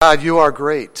God, you are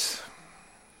great.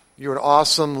 You're an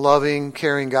awesome, loving,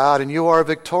 caring God, and you are a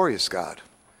victorious God.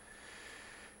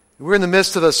 We're in the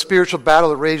midst of a spiritual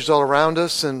battle that rages all around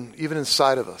us and even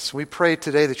inside of us. We pray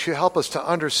today that you help us to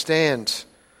understand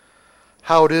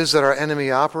how it is that our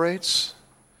enemy operates,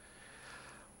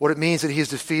 what it means that he is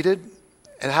defeated,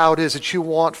 and how it is that you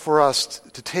want for us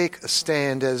to take a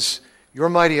stand as your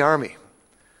mighty army.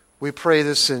 We pray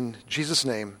this in Jesus'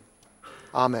 name.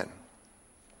 Amen.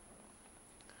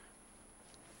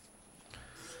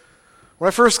 When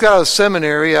I first got out of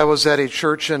seminary, I was at a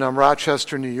church in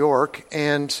Rochester, New York,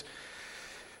 and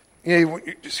you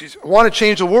want to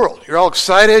change the world. You're all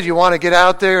excited. You want to get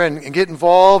out there and get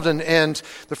involved. And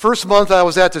the first month I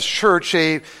was at this church,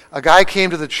 a guy came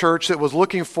to the church that was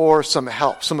looking for some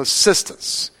help, some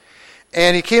assistance.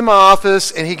 And he came in my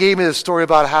office and he gave me this story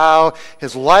about how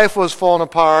his life was falling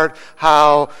apart,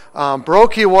 how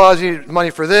broke he was, he needed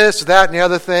money for this, that, and the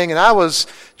other thing. And I was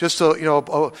just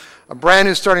a brand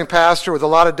new starting pastor with a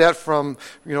lot of debt from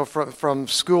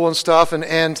school and stuff.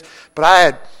 But I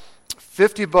had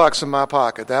 $50 in my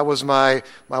pocket. That was my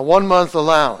 1 month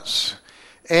allowance.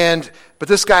 But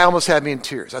this guy almost had me in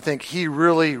tears. I think he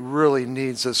really, really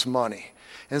needs this money.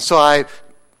 And so I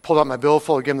pulled out my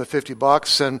billfold, gave him the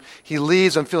 $50, and he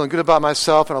leaves. I'm feeling good about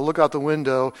myself, and I look out the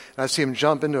window, and I see him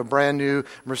jump into a brand new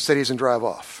Mercedes and drive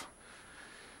off.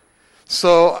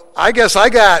 So I guess I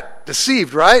got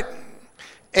deceived, right?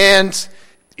 And,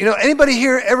 anybody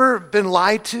here ever been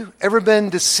lied to? Ever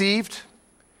been deceived?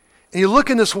 And you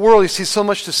look in this world, you see so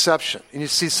much deception, and you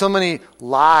see so many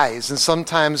lies, and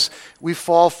sometimes we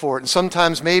fall for it, and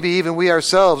sometimes maybe even we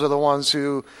ourselves are the ones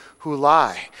who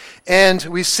lie. And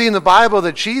we see in the Bible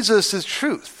that Jesus is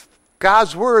truth.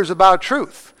 God's word is about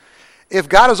truth. If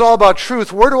God is all about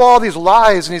truth, where do all these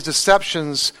lies and these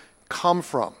deceptions come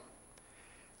from?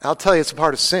 And I'll tell you, it's a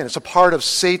part of sin. It's a part of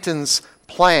Satan's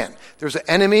plan. There's an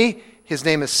enemy, his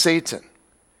name is Satan,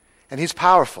 and he's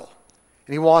powerful,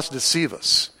 and he wants to deceive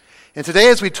us. And today,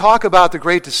 as we talk about the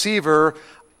great deceiver,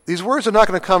 these words are not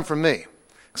going to come from me,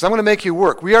 because I'm going to make you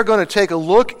work. We are going to take a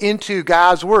look into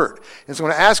God's word. And so I'm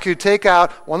going to ask you to take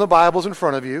out one of the Bibles in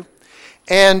front of you,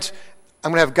 and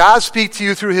I'm going to have God speak to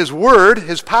you through his word,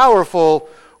 his powerful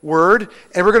word,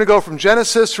 and we're going to go from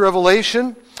Genesis to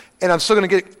Revelation, and I'm still going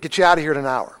to get you out of here in an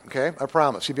hour, okay? I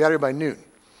promise. You'll be out of here by noon.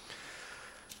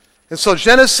 And so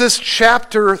Genesis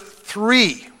chapter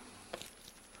 3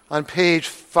 on page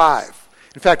 5.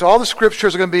 In fact, all the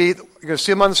scriptures are going to be, you're going to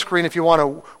see them on the screen if you want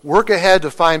to work ahead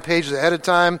to find pages ahead of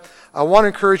time. I want to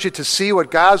encourage you to see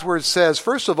what God's word says,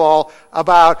 first of all,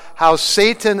 about how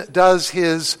Satan does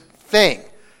his thing.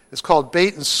 It's called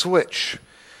bait and switch.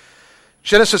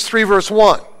 Genesis 3 verse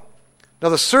 1. Now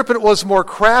the serpent was more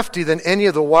crafty than any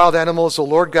of the wild animals the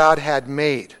Lord God had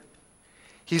made.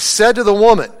 He said to the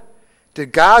woman,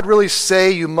 "Did God really say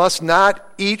you must not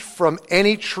eat from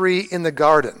any tree in the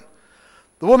garden?"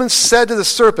 The woman said to the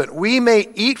serpent, "We may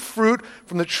eat fruit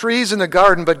from the trees in the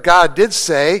garden, but God did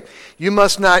say, you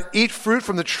must not eat fruit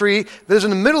from the tree that is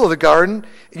in the middle of the garden,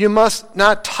 and you must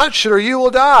not touch it or you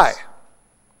will die."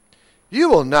 "You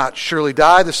will not surely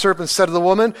die," the serpent said to the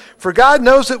woman, "for God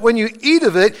knows that when you eat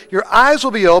of it, your eyes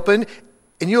will be opened,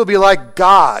 and you will be like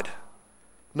God,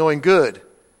 knowing good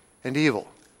and evil."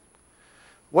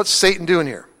 What's Satan doing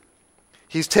here?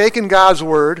 He's taken God's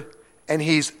word and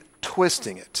he's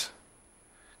twisting it.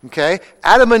 Okay?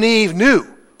 Adam and Eve knew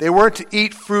they weren't to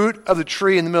eat fruit of the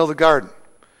tree in the middle of the garden.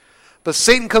 But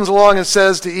Satan comes along and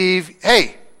says to Eve,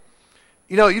 "Hey,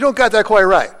 you don't got that quite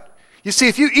right. You see,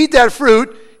 if you eat that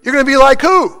fruit, you're going to be like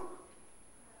who?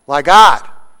 Like God."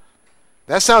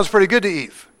 That sounds pretty good to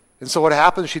Eve. And so what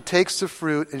happens? She takes the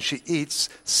fruit and she eats.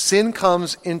 Sin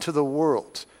comes into the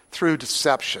world through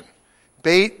deception.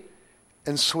 Bait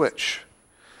and switch.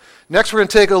 Next, we're going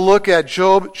to take a look at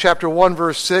Job chapter 1,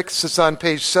 verse 6. It's on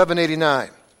page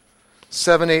 789.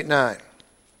 789.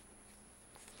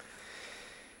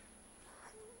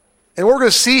 And what we're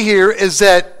going to see here is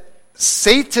that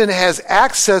Satan has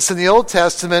access in the Old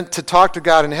Testament to talk to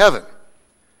God in heaven.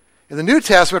 In the New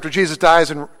Testament, after Jesus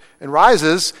dies and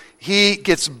rises, he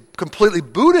gets completely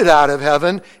booted out of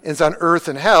heaven and is on earth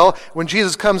and hell. When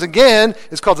Jesus comes again,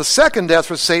 it's called the second death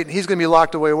for Satan. He's going to be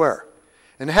locked away where?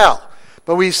 In hell.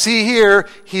 But we see here,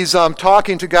 he's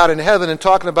talking to God in heaven and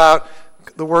talking about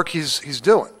the work he's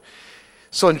doing.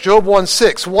 So in Job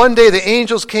 1:6, one day the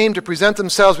angels came to present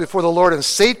themselves before the Lord, and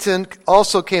Satan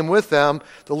also came with them.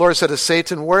 The Lord said to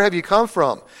Satan, "Where have you come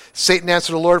from?" Satan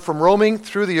answered the Lord, "From roaming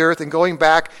through the earth and going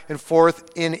back and forth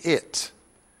in it."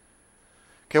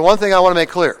 Okay, one thing I want to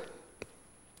make clear.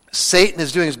 Satan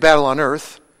is doing his battle on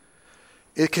earth.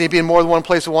 Can he be in more than one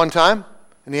place at one time?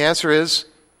 And the answer is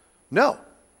no.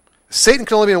 Satan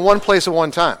can only be in one place at one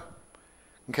time.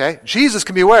 Okay? Jesus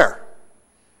can be where?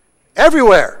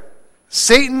 Everywhere.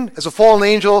 Satan, as a fallen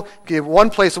angel, can be in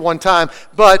one place at one time,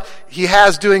 but he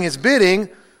has doing his bidding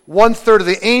 1/3 of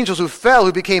the angels who fell,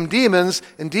 who became demons,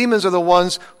 and demons are the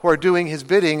ones who are doing his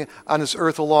bidding on this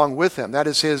earth along with him. That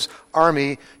is his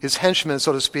army, his henchmen,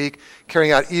 so to speak,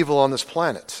 carrying out evil on this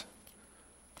planet.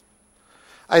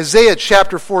 Isaiah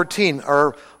chapter 14,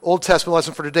 our Old Testament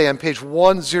lesson for today, on page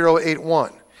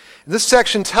 1081. And this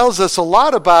section tells us a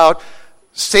lot about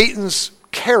Satan's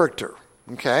character.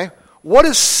 Okay? What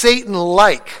is Satan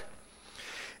like?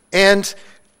 And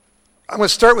I'm going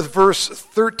to start with verse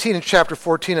 13 in chapter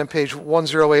 14 on page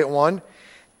 1081.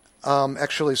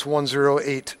 Actually, it's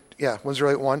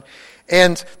 1081.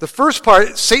 And the first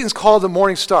part, Satan's called the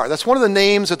morning star. That's one of the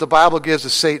names that the Bible gives to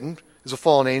Satan as a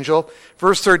fallen angel.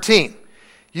 Verse 13,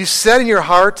 you said in your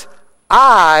heart,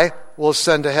 I will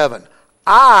ascend to heaven.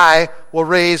 I will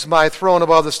raise my throne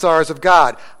above the stars of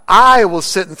God. I will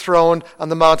sit enthroned on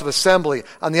the mount of assembly,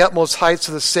 on the utmost heights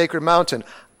of the sacred mountain.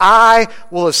 I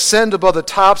will ascend above the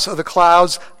tops of the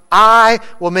clouds. I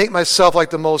will make myself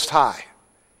like the Most High.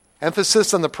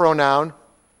 Emphasis on the pronoun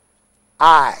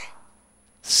I.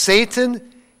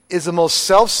 Satan is the most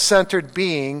self-centered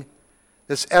being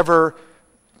that's ever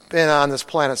been on this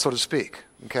planet, so to speak.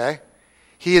 Okay?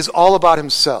 He is all about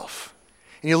himself.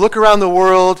 And you look around the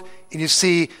world and you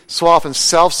see so often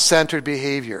self-centered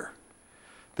behavior.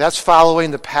 That's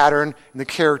following the pattern and the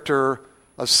character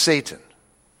of Satan.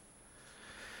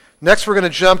 Next, we're going to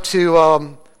jump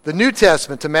to the New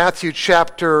Testament, to Matthew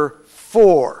chapter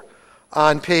 4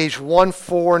 on page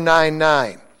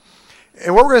 1499.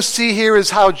 And what we're going to see here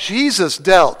is how Jesus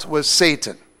dealt with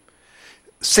Satan.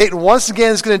 Satan once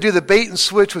again is going to do the bait and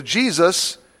switch with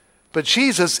Jesus, but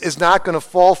Jesus is not going to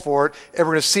fall for it, and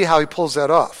we're going to see how he pulls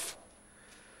that off.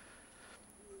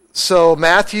 So,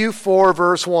 Matthew 4,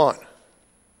 verse 1.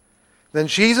 Then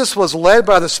Jesus was led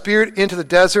by the Spirit into the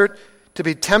desert to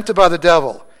be tempted by the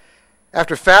devil.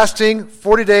 After fasting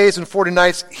 40 days and 40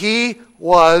 nights, he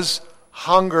was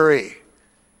hungry.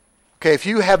 Okay, if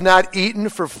you have not eaten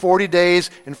for 40 days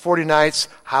and 40 nights,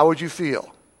 how would you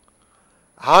feel?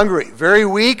 Hungry, very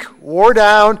weak, wore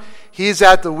down. He's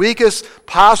at the weakest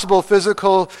possible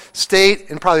physical state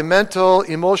and probably mental,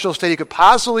 emotional state he could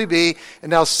possibly be, and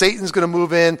now Satan's going to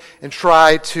move in and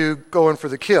try to go in for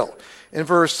the kill. In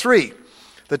verse 3,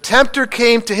 the tempter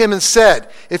came to him and said,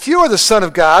 if you are the Son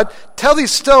of God, tell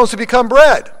these stones to become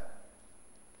bread.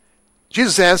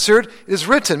 Jesus answered, it is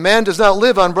written, man does not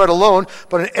live on bread alone,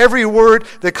 but on every word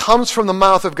that comes from the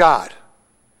mouth of God.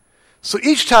 So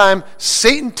each time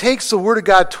Satan takes the word of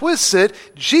God, twists it,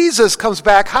 Jesus comes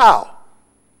back how?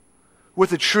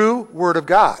 With the true word of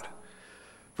God.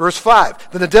 Verse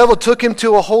 5, then the devil took him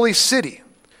to a holy city,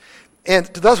 and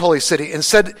to the holy city, and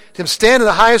said to him, stand in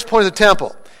the highest point of the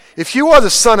temple. If you are the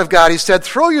Son of God, he said,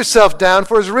 throw yourself down,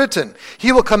 for it is written,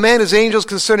 he will command his angels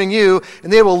concerning you,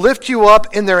 and they will lift you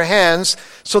up in their hands,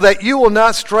 so that you will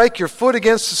not strike your foot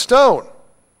against a stone.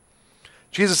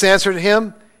 Jesus answered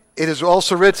him, it is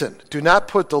also written, do not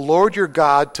put the Lord your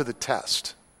God to the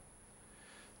test.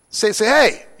 Say,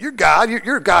 hey, you're God,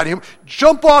 you're God.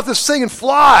 Jump off this thing and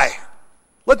fly.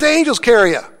 Let the angels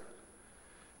carry you.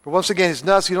 But once again, he's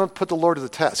nuts. You don't put the Lord to the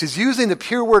test. He's using the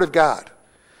pure word of God.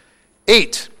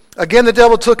 8, again the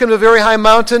devil took him to a very high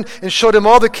mountain and showed him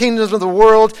all the kingdoms of the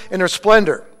world and their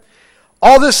splendor.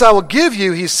 All this I will give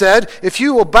you, he said, if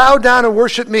you will bow down and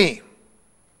worship me.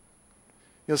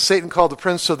 You know, Satan, called the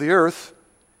prince of the earth,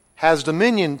 has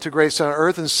dominion to grace on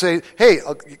earth, and say, hey,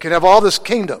 you can have all this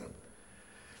kingdom.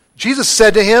 Jesus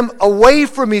said to him, away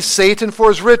from me, Satan, for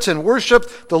it is written,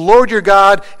 worship the Lord your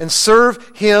God and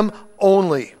serve him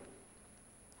only.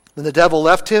 Then the devil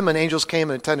left him, and angels came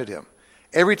and attended him.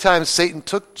 Every time Satan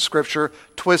took Scripture,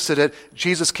 twisted it,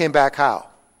 Jesus came back how?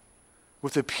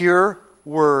 With the pure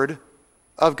Word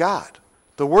of God.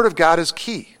 The Word of God is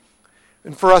key.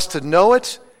 And for us to know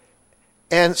it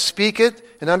and speak it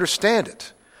and understand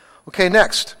it. Okay,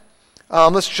 next.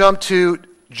 Let's jump to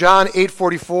John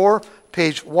 8:44,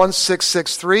 page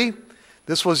 1663.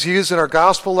 This was used in our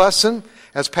gospel lesson.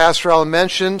 As Pastor Allen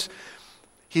mentioned,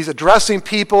 he's addressing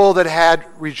people that had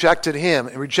rejected him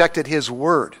and rejected his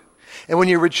word. And when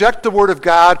you reject the word of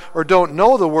God or don't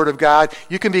know the word of God,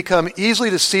 you can become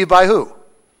easily deceived by who?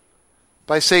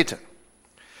 By Satan.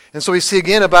 And so we see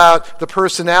again about the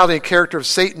personality and character of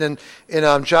Satan in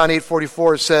John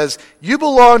 8:44. It says, you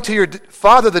belong to your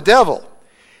father the devil,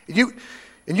 and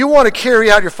you want to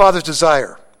carry out your father's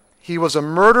desire. He was a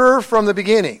murderer from the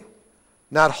beginning,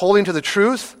 not holding to the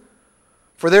truth,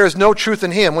 for there is no truth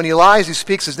in him. When he lies, he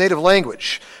speaks his native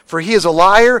language, for he is a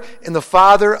liar and the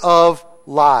father of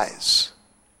lies.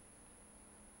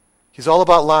 He's all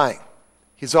about lying.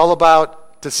 He's all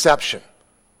about deception.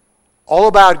 All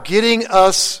about getting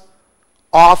us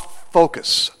off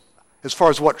focus as far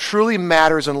as what truly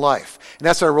matters in life. And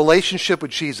that's our relationship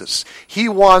with Jesus. He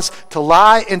wants to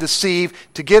lie and deceive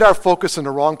to get our focus in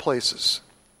the wrong places.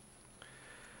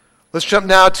 Let's jump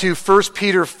now to 1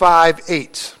 Peter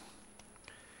 5:8.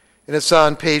 And it's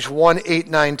on page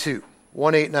 1892.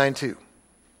 1892.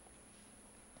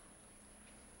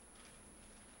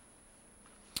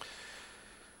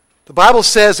 The Bible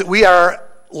says that we are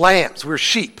lambs. We're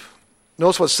sheep.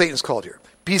 Notice what Satan's called here.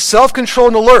 Be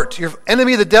self-controlled and alert. Your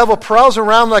enemy, the devil, prowls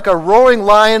around like a roaring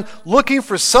lion looking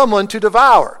for someone to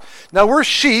devour. Now, we're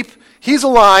sheep. He's a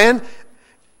lion.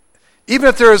 Even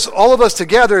if there's all of us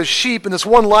together as sheep and this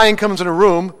one lion comes in a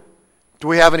room, do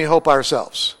we have any hope by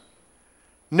ourselves?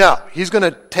 No. He's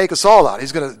going to take us all out.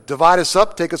 He's going to divide us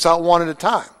up, take us out one at a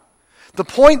time. The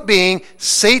point being,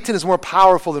 Satan is more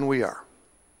powerful than we are.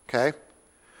 Okay?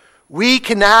 We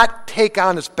cannot take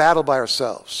on this battle by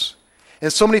ourselves.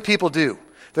 And so many people do.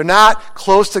 They're not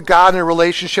close to God in a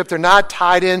relationship. They're not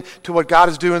tied in to what God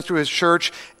is doing through His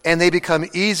church. And they become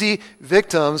easy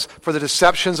victims for the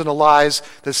deceptions and the lies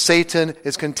that Satan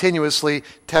is continuously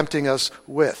tempting us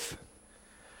with.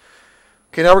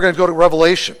 Okay, now we're going to go to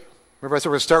Revelation. Remember I said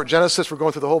we're going to start with Genesis. We're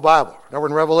going through the whole Bible. Now we're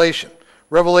in Revelation.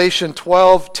 Revelation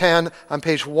 12:10 on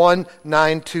page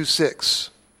 1926.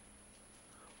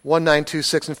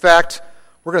 1926. In fact,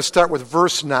 we're going to start with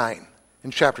verse 9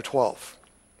 in chapter 12.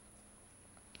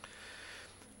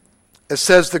 It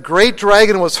says, the great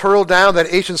dragon was hurled down,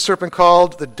 that ancient serpent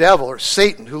called the devil, or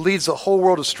Satan, who leads the whole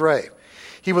world astray.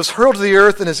 He was hurled to the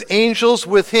earth, and his angels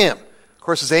with him. Of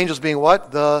course, his angels being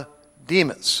what? The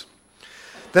demons.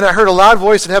 Then I heard a loud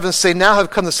voice in heaven say, now have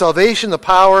come the salvation, the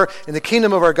power, and the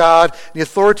kingdom of our God, and the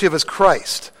authority of His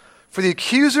Christ. For the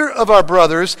accuser of our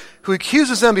brothers, who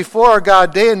accuses them before our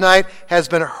God day and night, has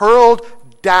been hurled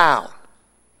down.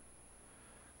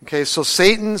 Okay, so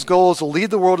Satan's goal is to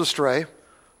lead the world astray,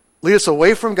 lead us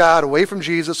away from God, away from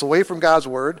Jesus, away from God's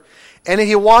word, and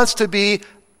he wants to be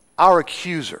our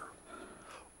accuser.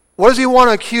 What does he want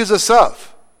to accuse us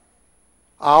of?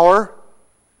 Our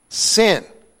sin.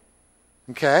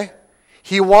 Okay?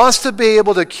 He wants to be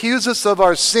able to accuse us of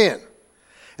our sin.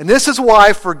 And this is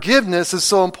why forgiveness is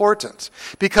so important.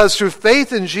 Because through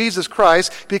faith in Jesus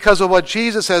Christ, because of what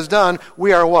Jesus has done,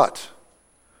 we are what?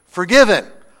 Forgiven.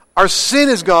 Our sin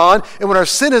is gone, and when our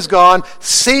sin is gone,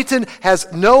 Satan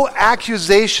has no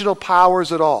accusational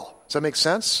powers at all. Does that make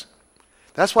sense?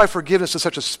 That's why forgiveness is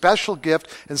such a special gift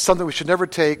and something we should never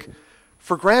take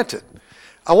for granted.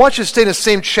 I want you to stay in the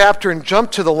same chapter and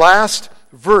jump to the last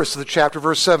verse of the chapter,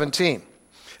 verse 17.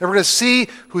 And we're going to see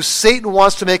who Satan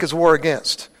wants to make his war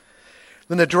against.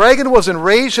 Then the dragon was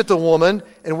enraged at the woman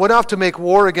and went off to make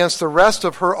war against the rest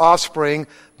of her offspring,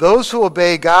 those who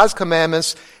obey God's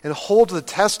commandments and hold to the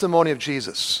testimony of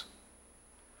Jesus.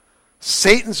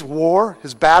 Satan's war,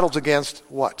 his battles against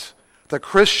what? The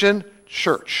Christian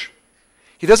church.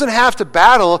 He doesn't have to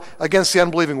battle against the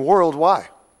unbelieving world. Why?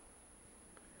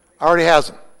 Already has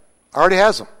them. Already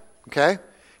has them. Okay?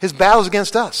 His battle's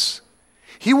against us.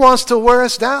 He wants to wear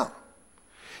us down.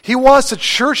 He wants the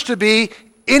church to be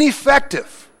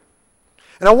ineffective.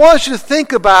 And I want you to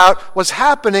think about what's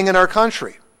happening in our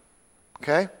country.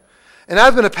 Okay? And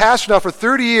I've been a pastor now for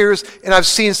 30 years, and I've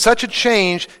seen such a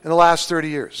change in the last 30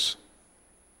 years.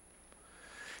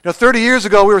 30 years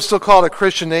ago, we were still called a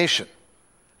Christian nation.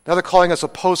 Now they're calling us a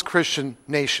post-Christian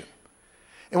nation.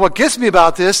 And what gets me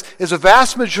about this is a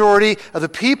vast majority of the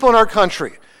people in our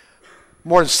country,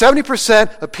 more than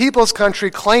 70% of people in this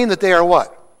country claim that they are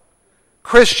what?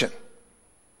 Christian.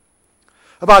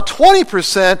 About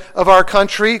 20% of our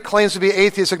country claims to be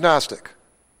atheist agnostic.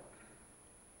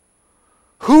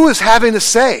 Who is having the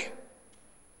say?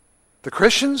 The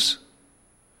Christians?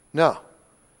 No.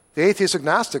 The atheist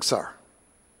agnostics are.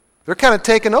 They're kind of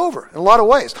taken over in a lot of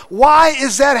ways. Why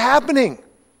is that happening?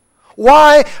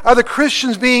 Why are the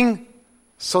Christians being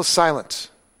so silent?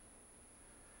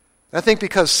 And I think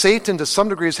because Satan, to some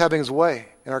degree, is having his way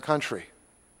in our country.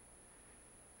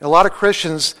 And a lot of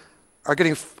Christians are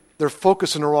getting their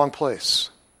focus in the wrong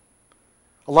place.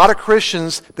 A lot of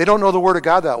Christians, they don't know the Word of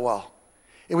God that well.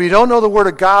 And when you don't know the Word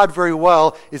of God very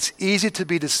well, it's easy to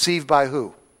be deceived by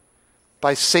who?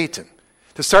 By Satan.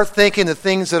 To start thinking the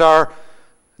things that are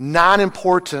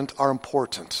non-important are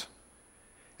important.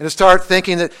 And to start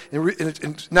thinking that,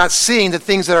 and not seeing that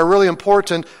things that are really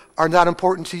important are not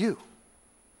important to you.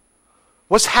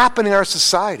 What's happening in our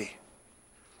society?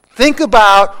 Think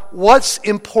about what's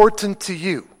important to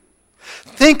you.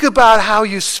 Think about how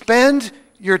you spend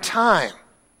your time.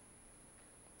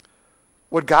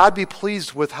 would God be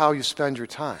pleased with how you spend your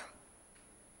time?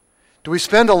 Do we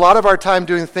spend a lot of our time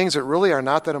doing things that really are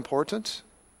not that important?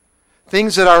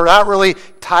 Things that are not really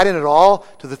tied in at all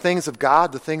to the things of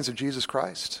God, the things of Jesus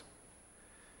Christ?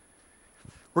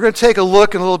 We're going to take a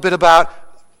look in a little bit about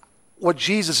what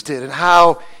Jesus did and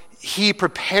how he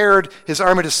prepared his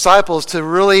army of disciples to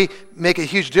really make a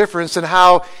huge difference, and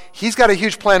how he's got a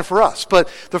huge plan for us. But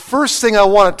the first thing I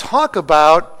want to talk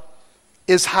about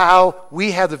is how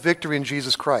we have the victory in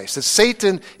Jesus Christ, that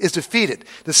Satan is defeated.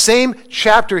 The same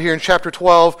chapter here in chapter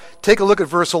 12, take a look at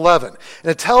verse 11.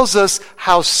 And it tells us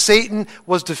how Satan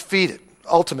was defeated,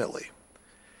 ultimately.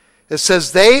 It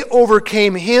says, they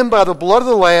overcame him by the blood of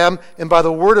the Lamb and by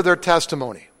the word of their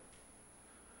testimony.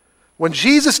 When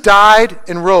Jesus died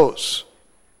and rose,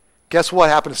 guess what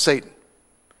happened to Satan?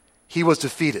 He was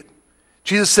defeated.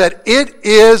 Jesus said, it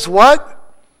is what?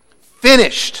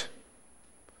 Finished.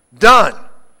 Done.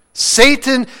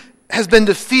 Satan has been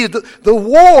defeated. The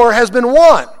war has been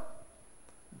won.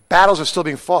 Battles are still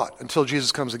being fought until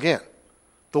Jesus comes again.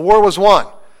 The war was won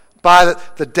by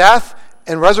the death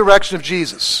and resurrection of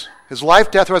Jesus. His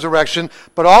life, death, resurrection.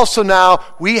 But also now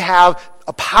we have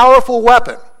a powerful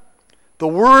weapon. The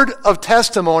word of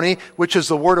testimony, which is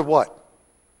the word of what?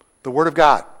 The word of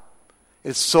God.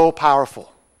 It's so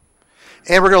powerful.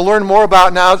 And we're going to learn more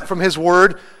about now from his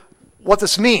word what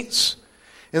this means.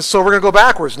 And so we're going to go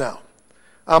backwards now.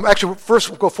 Actually, first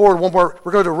we'll go forward one more.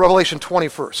 We're going to Revelation 20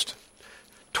 first.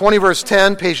 20 verse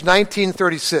 10, page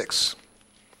 1936.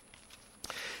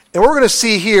 And what we're going to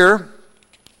see here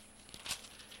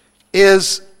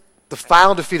is the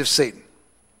final defeat of Satan.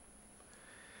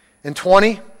 In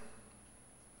 20,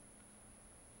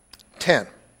 10.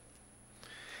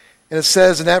 And it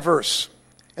says in that verse,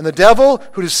 and the devil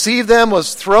who deceived them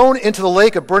was thrown into the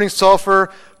lake of burning sulfur,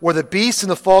 where the beast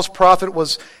and the false prophet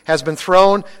has been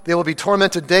thrown. They will be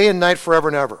tormented day and night forever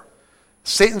and ever.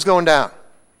 Satan's going down.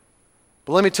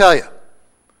 But let me tell you,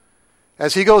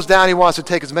 as he goes down, he wants to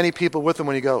take as many people with him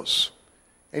when he goes.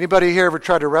 Anybody here ever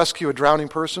tried to rescue a drowning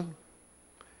person?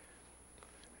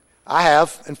 I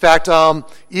have. In fact,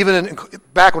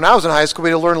 back when I was in high school,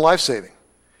 we had to learn life-saving.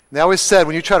 And they always said,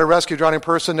 when you try to rescue a drowning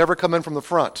person, never come in from the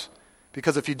front.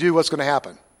 Because if you do, what's going to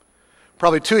happen?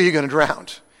 Probably two of you are going to drown.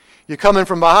 You come in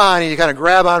from behind and you kind of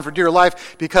grab on for dear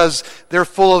life because they're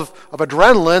full of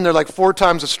adrenaline. They're like 4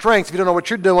 times the strength. If you don't know what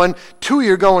you're doing, 2 of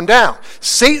you are going down.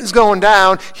 Satan's going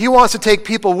down. He wants to take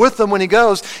people with him when he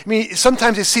goes. I mean,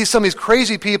 sometimes you see some of these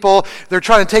crazy people, they're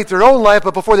trying to take their own life,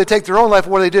 but before they take their own life,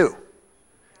 what do?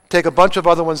 Take a bunch of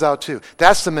other ones out too.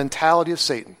 That's the mentality of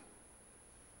Satan.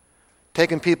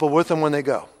 Taking people with them when they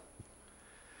go.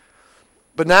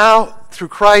 But now, through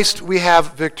Christ, we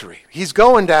have victory. He's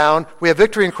going down. We have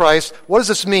victory in Christ. What does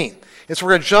this mean? And so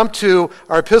we're going to jump to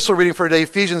our epistle reading for today,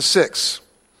 Ephesians 6.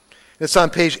 It's on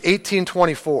page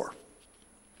 1824.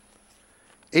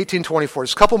 1824.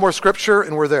 Just a couple more scripture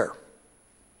and we're there.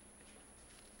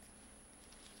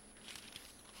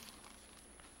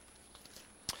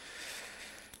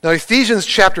 Now, Ephesians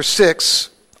chapter 6,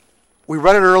 we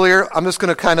read it earlier. I'm just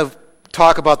going to kind of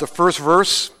talk about the first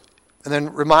verse and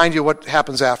then remind you what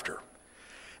happens after.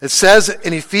 It says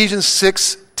in Ephesians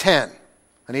 6:10,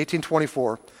 in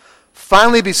 1824,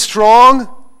 finally be strong.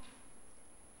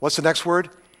 What's the next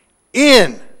word?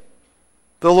 In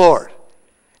the Lord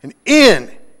and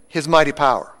in his mighty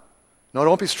power. No,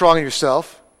 don't be strong in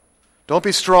yourself. Don't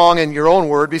be strong in your own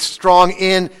word. Be strong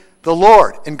in the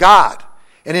Lord, in God,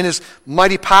 and in his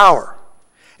mighty power.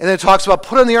 And then it talks about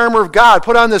put on the armor of God,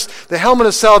 put on the helmet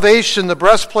of salvation, the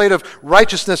breastplate of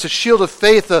righteousness, the shield of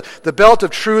faith, the belt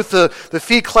of truth, the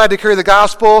feet clad to carry the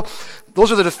gospel.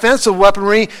 Those are the defensive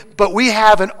weaponry, but we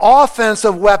have an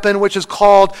offensive weapon which is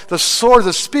called the sword of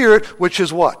the Spirit, which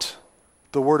is what?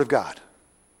 The Word of God.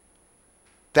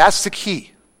 That's the key.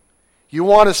 You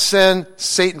want to send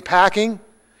Satan packing?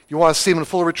 You want to see him in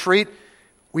full retreat?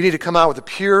 We need to come out with the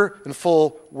pure and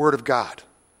full Word of God.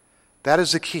 That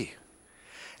is the key.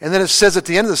 And then it says at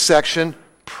the end of the section,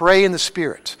 pray in the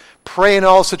Spirit. Pray in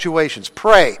all situations.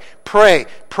 Pray, pray,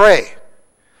 pray.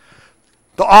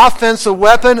 The offensive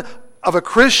weapon of a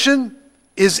Christian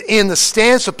is in the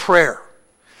stance of prayer.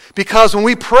 Because when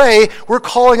we pray, we're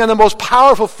calling on the most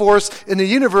powerful force in the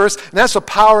universe, and that's the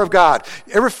power of God.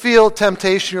 Ever feel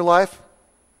temptation in your life?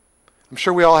 I'm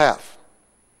sure we all have.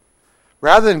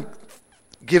 Rather than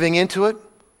giving into it,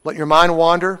 letting your mind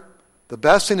wander, the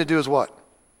best thing to do is what?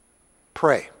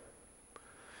 Pray.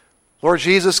 Lord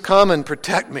Jesus, come and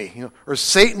protect me. Or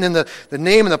Satan, in the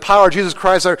name and the power of Jesus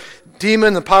Christ, or demon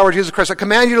in the power of Jesus Christ, I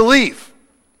command you to leave.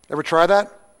 Ever try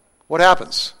that? What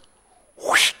happens?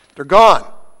 Whoosh, they're gone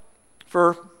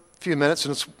for a few minutes,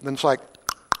 and then it's like,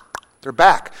 They're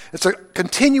back. It's a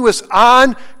continuous,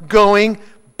 ongoing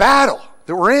battle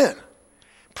that we're in.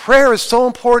 Prayer is so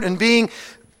important in being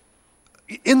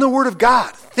in the Word of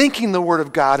God, thinking the Word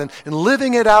of God, and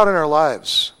living it out in our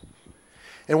lives.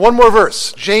 And one more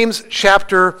verse, James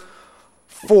chapter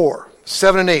 4,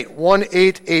 7 and 8,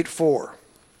 1-8-8-4.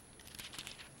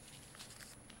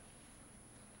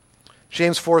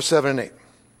 James 4, 7 and 8.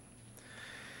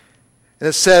 And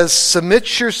it says,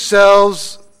 submit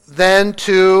yourselves then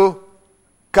to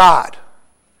God.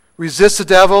 Resist the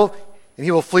devil, and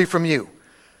he will flee from you.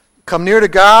 Come near to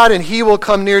God, and he will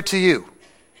come near to you.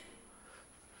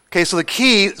 Okay, so the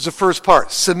key is the first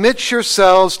part. Submit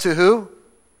yourselves to who?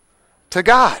 To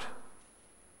God.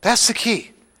 That's the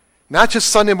key. Not just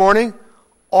Sunday morning,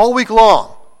 all week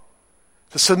long.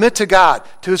 To submit to God,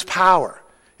 to his power,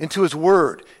 and to his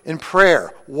word, in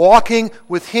prayer, walking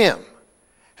with him.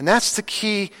 And that's the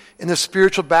key in the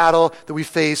spiritual battle that we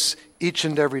face each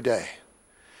and every day.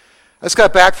 I just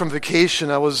got back from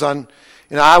vacation. I was in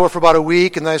Iowa for about a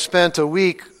week, and then I spent a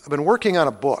week, I've been working on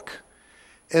a book.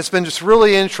 And it's been just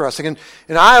really interesting. And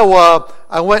in Iowa,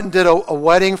 I went and did a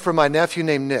wedding for my nephew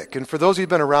named Nick. And for those of you who've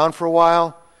been around for a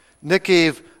while, Nick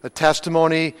gave a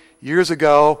testimony years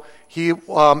ago. He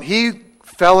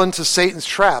fell into Satan's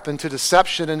trap, into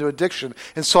deception, into addiction.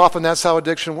 And so often that's how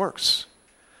addiction works.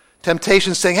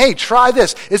 Temptation saying, hey, try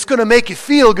this. It's going to make you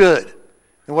feel good.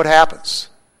 And what happens?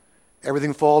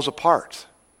 Everything falls apart.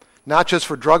 Not just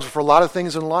for drugs, but for a lot of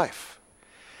things in life.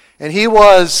 And he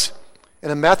was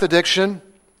in a meth addiction.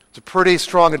 It's a pretty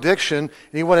strong addiction. And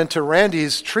he went into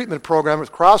Randy's treatment program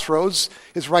with Crossroads,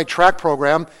 his Right Track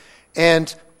program.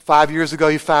 And 5 years ago,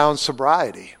 he found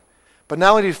sobriety. But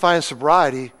not only did he find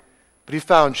sobriety, but he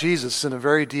found Jesus in a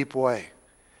very deep way.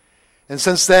 And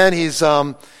since then, he's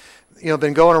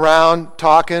been going around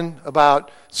talking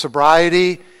about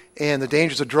sobriety and the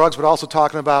dangers of drugs, but also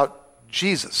talking about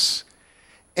Jesus.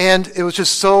 And it was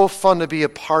just so fun to be a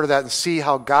part of that and see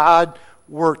how God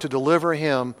worked to deliver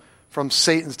him from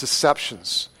Satan's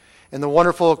deceptions and the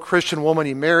wonderful Christian woman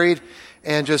he married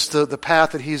and just the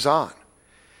path that he's on.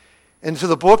 And to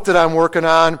the book that I'm working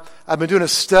on, I've been doing a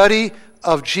study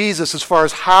of Jesus as far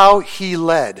as how he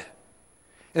led.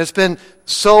 And it's been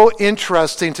so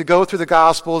interesting to go through the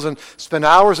Gospels and spend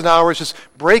hours and hours just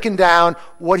breaking down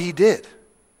what he did.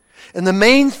 And the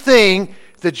main thing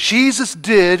that Jesus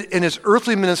did in his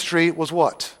earthly ministry was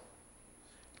what?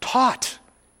 Taught.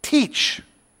 Teach.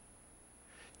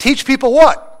 Teach people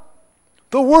what?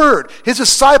 The Word. His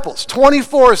disciples,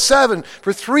 24/7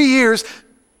 for 3 years,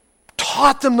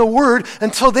 taught them the Word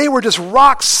until they were just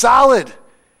rock solid.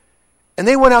 And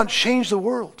they went out and changed the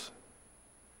world.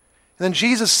 And then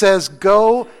Jesus says,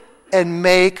 go and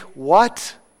make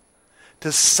what?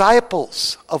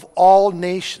 Disciples of all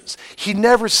nations. He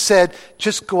never said,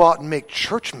 just go out and make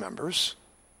church members.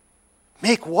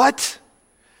 Make what?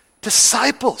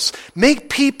 Disciples. Make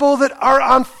people that are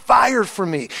on fire for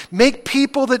me. Make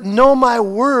people that know my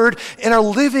word and are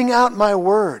living out my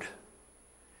word.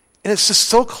 And it's just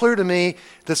so clear to me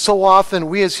that so often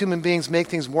we as human beings make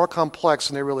things more complex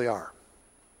than they really are.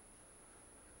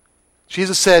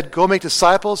 Jesus said, go make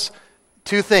disciples.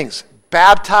 2 things.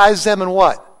 Baptize them in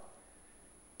what?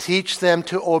 Teach them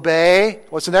to obey.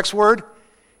 What's the next word?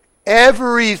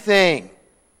 Everything.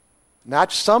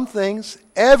 Not some things.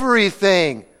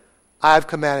 Everything I've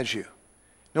commanded you. You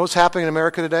know what's happening in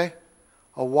America today?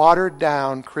 A watered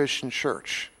down Christian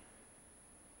church.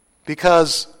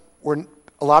 Because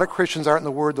a lot of Christians aren't in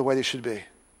the Word the way they should be.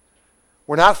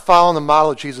 We're not following the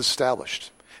model that Jesus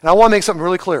established. And I want to make something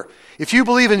really clear. If you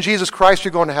believe in Jesus Christ,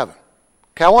 you're going to heaven.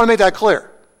 Okay, I want to make that clear.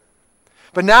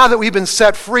 But now that we've been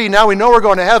set free, now we know we're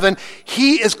going to heaven,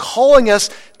 he is calling us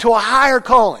to a higher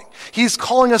calling. He's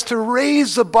calling us to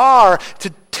raise the bar,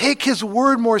 to take his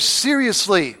word more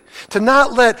seriously, to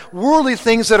not let worldly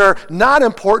things that are not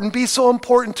important be so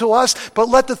important to us, but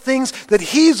let the things that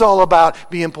he's all about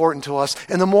be important to us.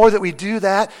 And the more that we do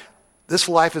that, this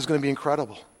life is going to be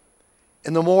incredible.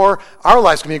 And the more our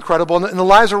life's going to be incredible, and the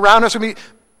lives around us are going to be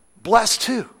blessed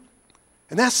too.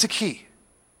 And that's the key.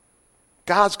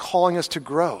 God's calling us to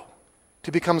grow,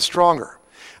 to become stronger.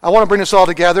 I want to bring this all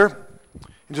together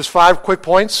in just 5 quick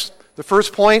points. The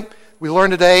first point we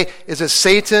learned today is that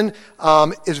Satan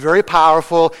is very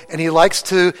powerful, and he likes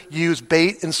to use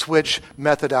bait and switch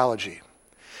methodology.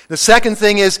 The second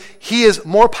thing is he is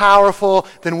more powerful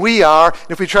than we are,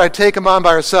 and if we try to take him on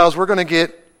by ourselves, we're going to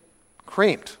get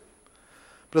creamed.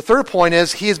 But the third point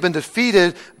is he has been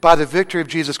defeated by the victory of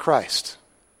Jesus Christ.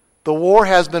 The war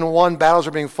has been won, battles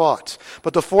are being fought.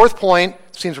 But the fourth point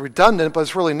seems redundant, but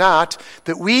it's really not,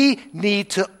 that we need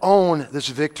to own this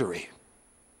victory.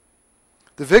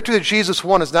 The victory that Jesus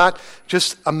won is not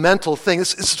just a mental thing.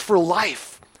 This is for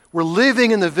life. We're living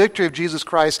in the victory of Jesus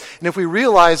Christ, and if we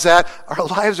realize that, our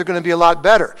lives are going to be a lot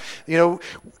better.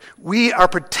 We are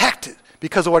protected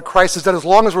because of what Christ has done as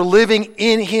long as we're living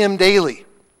in Him daily.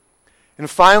 And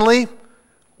finally,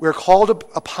 we're called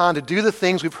upon to do the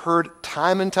things we've heard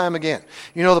time and time again.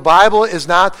 The Bible is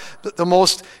not the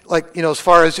most, as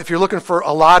far as if you're looking for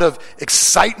a lot of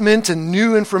excitement and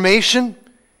new information,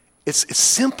 it's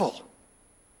simple.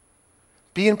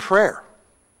 Be in prayer.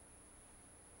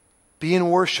 Be in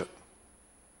worship.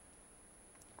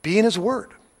 Be in His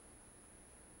Word.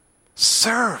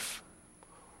 Serve.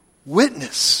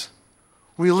 Witness.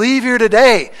 We leave here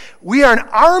today. We are an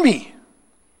army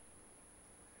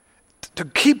to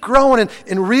keep growing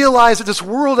and realize that this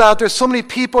world out there, so many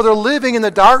people, they're living in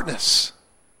the darkness,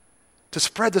 to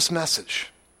spread this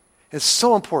message. It's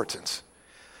so important.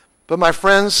 But my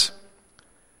friends,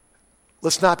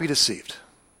 let's not be deceived.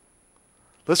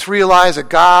 Let's realize that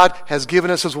God has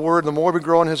given us His Word. The more we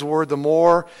grow in His Word, the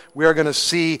more we are going to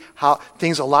see how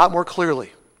things a lot more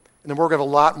clearly. And the more we're going to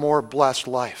have a lot more blessed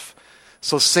life.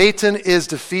 So Satan is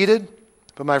defeated.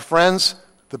 But my friends,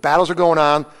 the battles are going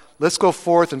on. Let's go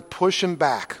forth and push him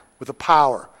back with the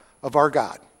power of our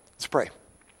God. Let's pray.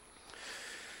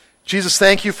 Jesus,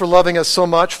 thank you for loving us so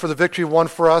much, for the victory won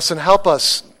for us, and help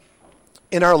us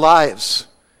in our lives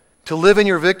to live in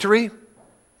your victory.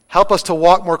 Help us to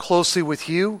walk more closely with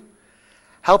you.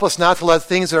 Help us not to let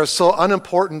things that are so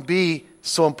unimportant be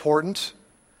so important,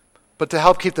 but to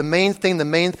help keep the main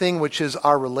thing, which is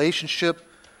our relationship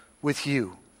with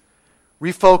you.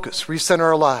 Refocus, recenter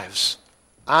our lives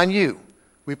on you.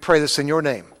 We pray this in your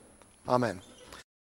name. Amen.